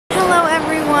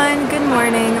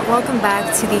morning. Welcome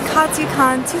back to the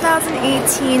Katsucon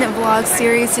 2018 vlog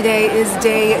series. Today is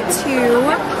day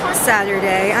 2,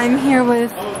 Saturday. I'm here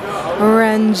with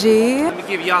Renji. Let me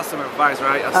give y'all some advice,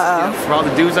 right? For all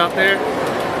the dudes out there,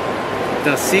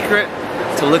 the secret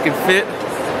to looking fit,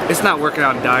 it's not working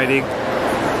out and dieting.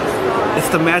 It's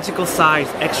the magical size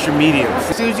extra medium.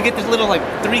 As soon as you get this little like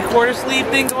 3/4 sleeve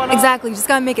thing going on. Exactly, you just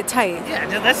gotta make it tight.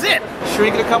 Yeah, that's it.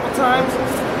 Shrink it a couple times.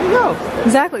 There you go.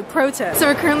 Exactly, pro tip. So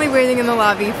we're currently waiting in the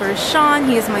lobby for Sean.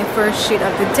 He is my first shoot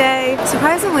of the day.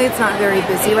 Surprisingly, it's not very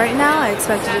busy right now. I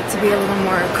expected it to be a little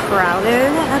more crowded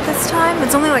at this time.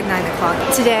 It's only like 9 o'clock.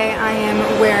 Today I am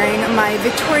wearing my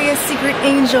Victoria's Secret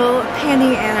Angel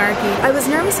Panty Anarchy. I was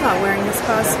nervous about wearing this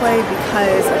cosplay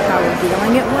because of how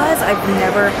revealing it was. I've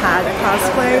never had a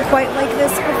cosplay quite like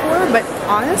this before, but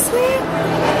honestly,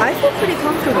 I feel pretty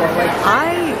comfortable. Like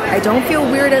I don't feel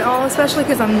weird at all, especially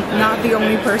because I'm not the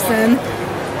only person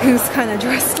who's kind of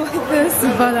dressed like this,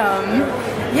 but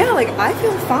yeah, like I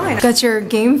feel fine. Got your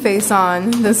game face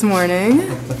on this morning.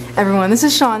 Everyone, this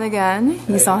is Sean again.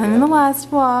 You saw him in the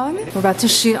last vlog. We're about to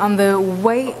shoot on the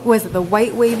white, was it the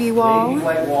white wavy wall? Wavy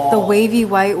white wall. The wavy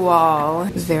white wall.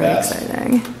 Very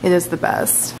exciting. It is the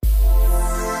best.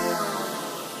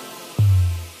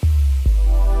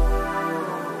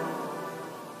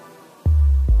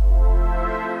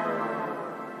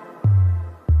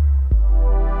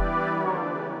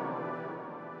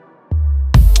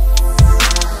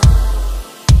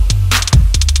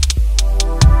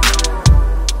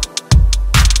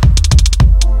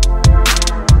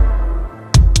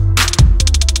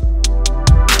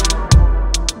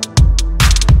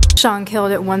 Sean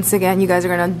killed it once again. You guys are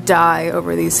gonna die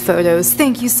over these photos.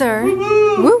 Thank you, sir.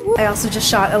 Woo-woo. I also just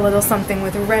shot a little something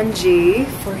with Renji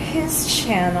for his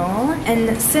channel.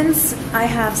 And since I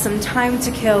have some time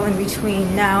to kill in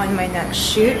between now and my next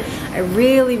shoot, I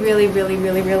really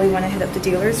want to hit up the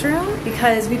dealer's room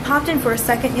because we popped in for a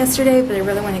second yesterday, but I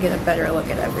really want to get a better look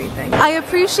at everything. I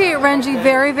appreciate Renji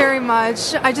very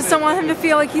much. I just don't want him to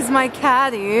feel like he's my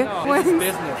caddy. No, it's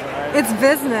business, right? It's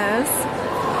business.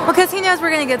 Because he knows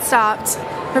we're gonna get stopped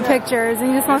for pictures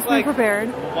and he just wants to be prepared.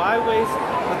 Why waste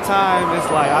the time? It's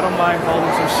like, I don't mind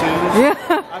holding some shoes.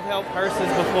 Yeah. I've held purses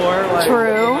before. Like,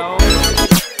 true. You know.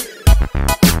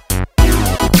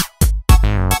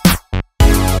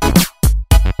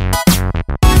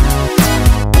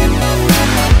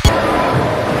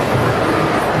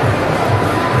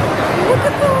 Look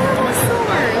at the little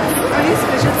swords. Are these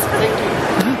fidget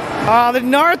spinners? Ah, the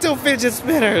Naruto fidget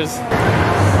spinners.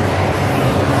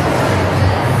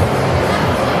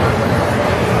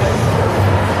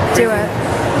 Do it.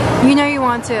 You know you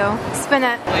want to. Spin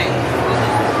it.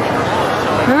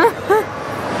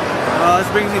 Oh, this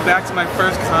brings me back to my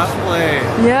first cosplay.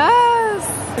 Yes.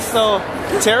 So,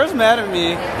 Tara's mad at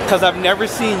me because I've never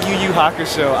seen Yu Yu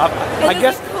Hakusho. I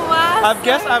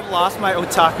guess I've lost my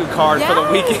otaku card for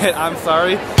the weekend. I'm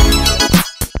sorry.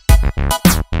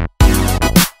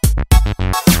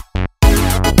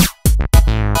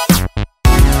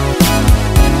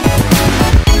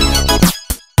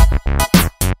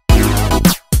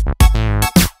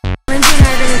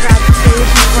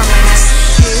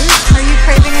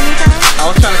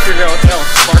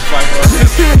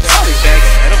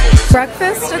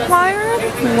 Breakfast acquired,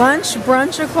 lunch,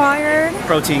 brunch acquired.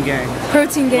 Protein gang.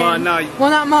 Protein gang. Well, no, well,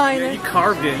 not mine. You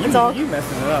carved it. You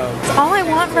messing it up. It's all I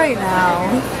want right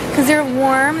now. Because they're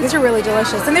warm. These are really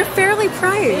delicious. And they're fairly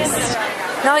priced.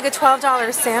 Not like a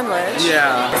 $12 sandwich.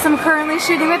 Yeah. So I'm currently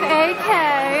shooting with AK.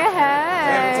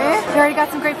 Hey. We already got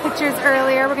some great pictures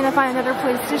earlier. We're going to find another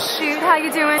place to shoot. How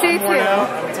you doing? Day 2.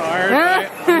 I'm tired.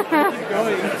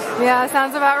 Yeah,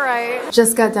 sounds about right.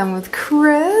 Just got done with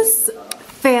Chris.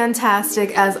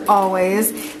 Fantastic as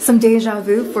always. Some deja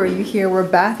vu for you here. We're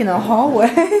back in a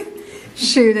hallway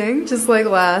shooting just like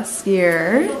last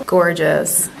year.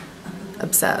 Gorgeous.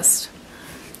 Obsessed.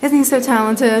 Isn't he so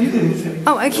talented?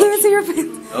 Oh, I can't even see your face.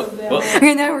 Oh,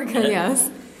 okay, now we're good, yes.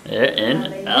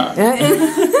 In, out.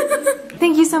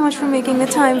 Thank you so much for making the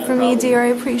time for me, dear. I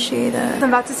appreciate it. I'm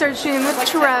about to start shooting with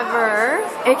Trevor,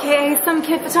 aka Some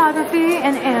Kid Photography,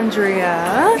 and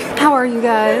Andrea. How are you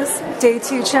guys? Day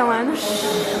 2 chillin'?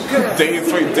 Day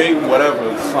 3, day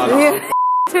whatever. Yeah.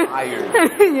 Tired.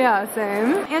 Yeah,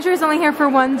 same. Andrew's only here for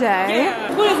 1 day.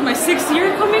 Yeah. What is my 6th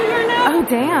year coming here now? Oh,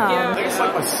 damn. Yeah. I think it's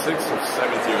like my 6th or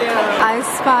 7th year. Yeah. I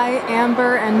spy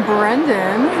Amber and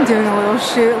Brendan doing a little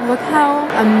shoot. Look how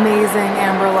amazing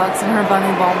Amber looks in her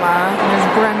bunny bulma. And there's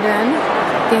Brendan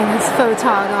getting his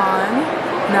photog on.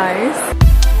 Nice.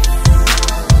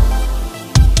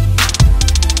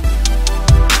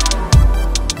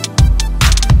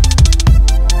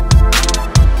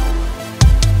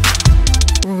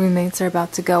 roommates are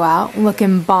about to go out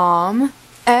looking bomb.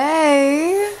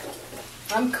 Hey!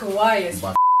 I'm kawaii as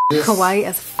f. Kawaii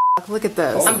as f. Look at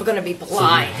this. I'm gonna be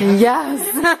blind. Yes!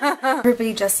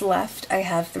 Everybody just left. I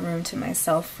have the room to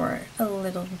myself for a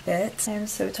little bit. I am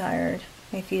so tired.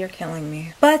 My feet are killing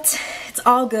me. But it's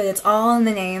all good. It's all in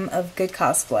the name of good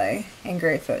cosplay and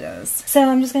great photos. So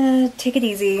I'm just gonna take it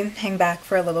easy, hang back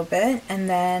for a little bit, and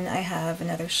then I have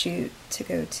another shoot to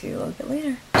go to a little bit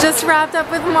later. Just wrapped up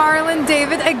with Marlon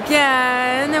David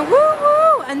again.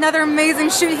 Woo-woo! Another amazing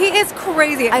shoot. He is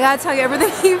crazy. I gotta tell you,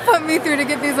 everything he put me through to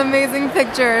get these amazing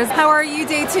pictures. How are you,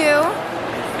 day 2?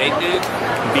 Day 2,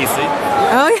 BC.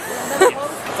 Oh, yeah.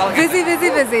 Busy, busy,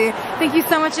 busy. Thank you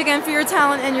so much again for your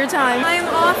talent and your time. I'm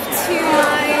off to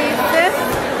my 5th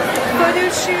photo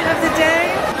shoot of the day.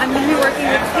 I'm going to be working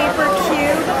with Paper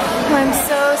Cube, who I'm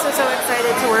so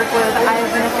excited to work with. I've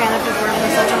been a fan of his work for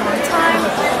such a long time.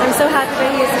 I'm so happy that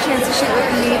he has a chance to shoot with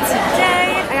me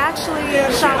today. I actually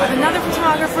shot with another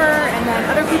photographer, and then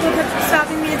other people kept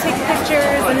stopping me to take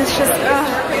pictures, and it's just,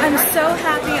 I'm so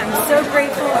happy, I'm so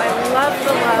grateful, I love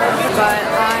the love, but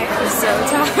I am so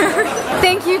tired.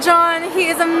 Thank you, John.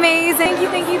 He is amazing. Thank you,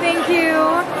 thank you, thank you.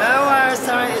 No worries,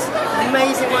 sorry. It's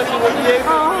amazing working with you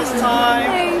this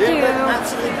time. Thank You've you. been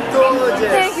absolutely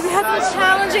gorgeous. Thank you. We had some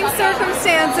challenging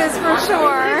circumstances for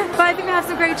sure, but I think we have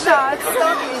some great shots.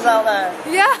 Doggies out there.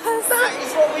 Yes. That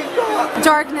is what we've got.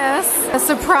 Darkness. A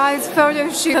surprise photo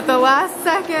shoot at the last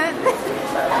second.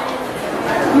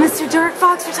 Mr. Dark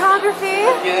Fox Photography.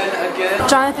 Again.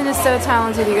 Jonathan is so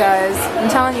talented, you guys. I'm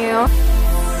telling you.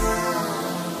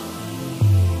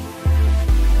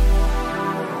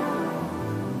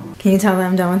 Can you tell that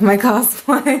I'm done with my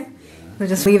cosplay? We'll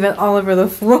just leave it all over the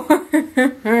floor.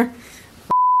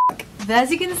 As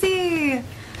you can see,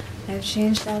 I've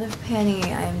changed out of panty.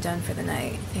 I am done for the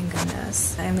night. Thank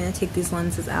goodness. I'm gonna take these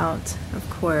lenses out, of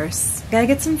course. Gotta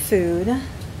get some food. I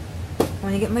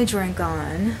wanna get my drink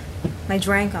on.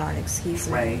 Excuse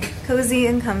me. Rank. Cozy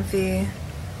and comfy.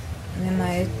 And then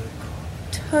my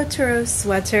Totoro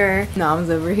sweater. Nom's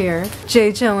over here.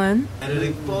 Jay chillin'.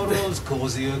 Editing photos,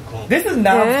 cozy and comfy. This is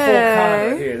not full Hey.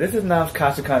 con right here. This is not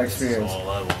Katsucon experience.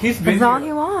 He's been That's all here.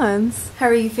 he wants. How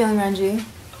are you feeling, Renji?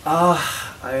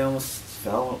 I almost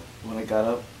fell when I got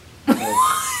up.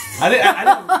 I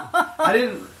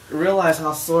didn't realize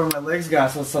how sore my legs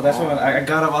got, so that's when I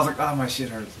got up, I was like, oh, my shit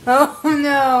hurts. Oh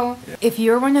no. If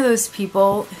you're one of those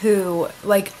people who,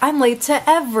 like, I'm late to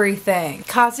everything,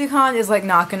 Katsucon is like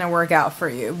not gonna work out for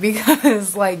you,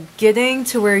 because like getting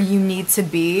to where you need to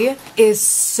be is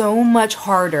so much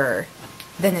harder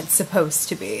than it's supposed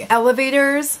to be.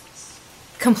 Elevators,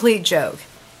 complete joke.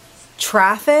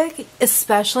 Traffic,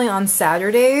 especially on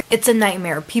Saturdays, it's a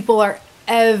nightmare. People are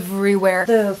everywhere.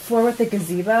 The floor with the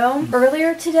gazebo.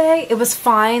 Earlier today, it was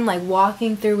fine, like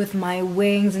walking through with my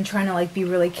wings and trying to like be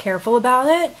really careful about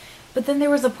it. But then there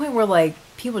was a point where like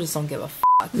people just don't give a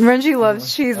fuck. Renji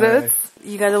loves Cheez-Its.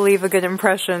 You gotta leave a good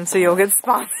impression so you'll get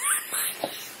sponsored.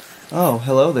 Oh,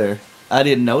 hello there. I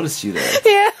didn't notice you there.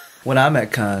 Yeah. When I'm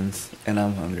at cons and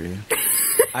I'm hungry,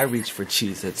 I reach for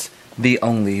Cheez-Its, the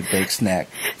only baked snack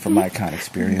for my con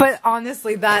experience. But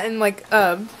honestly, that and like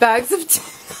bags of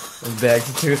Bags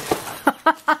of tooth.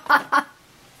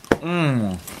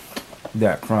 Mmm.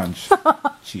 That crunch.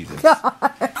 Cheez-Its.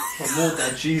 Promote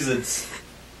that Cheez-Its.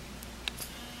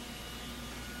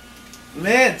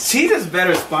 Man, Cheetah's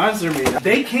better sponsor me.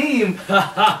 They came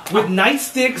with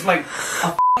nightsticks, like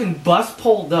a fucking bus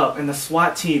pulled up and the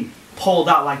SWAT team pulled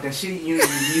out like that shit you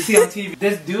see on TV.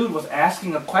 This dude was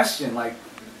asking a question like,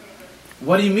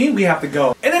 what do you mean we have to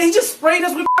go? And then he just sprayed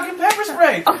us with fucking pepper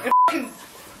spray. And fucking,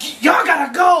 y'all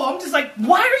gotta go. I'm just like,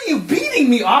 why are you beating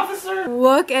me, officer?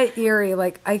 Look at Erie,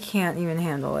 like I can't even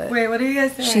handle it. Wait, what are you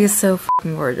guys saying? She is so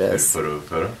fucking gorgeous.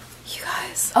 Photo. You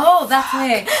guys. Oh, that's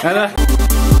me.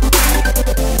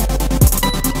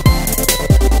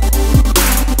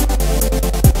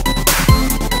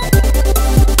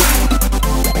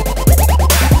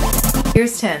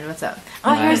 Here's Tin, what's up?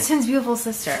 Oh, here's Tin's beautiful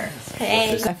sister.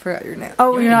 Hey. I forgot your name.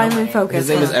 Oh, you're not even in focus. His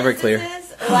name is Everclear.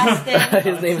 This is Weston.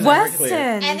 His name is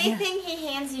Weston! Anything he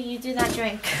hands you, you do not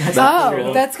drink.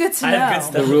 Oh, that's good to know.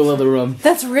 The rule of the room.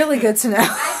 That's really good to know.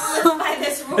 I live by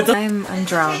this rule. I'm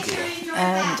drunk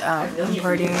and I'm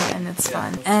partying and it's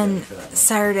fun. And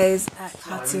Saturdays at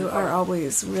Katsu are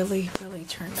always really, really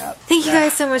turned up. Thank you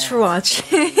guys so much for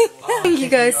watching. Thank you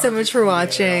guys so much for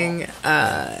watching.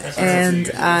 And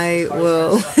I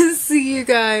will see you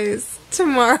guys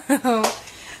tomorrow.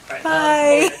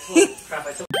 Bye.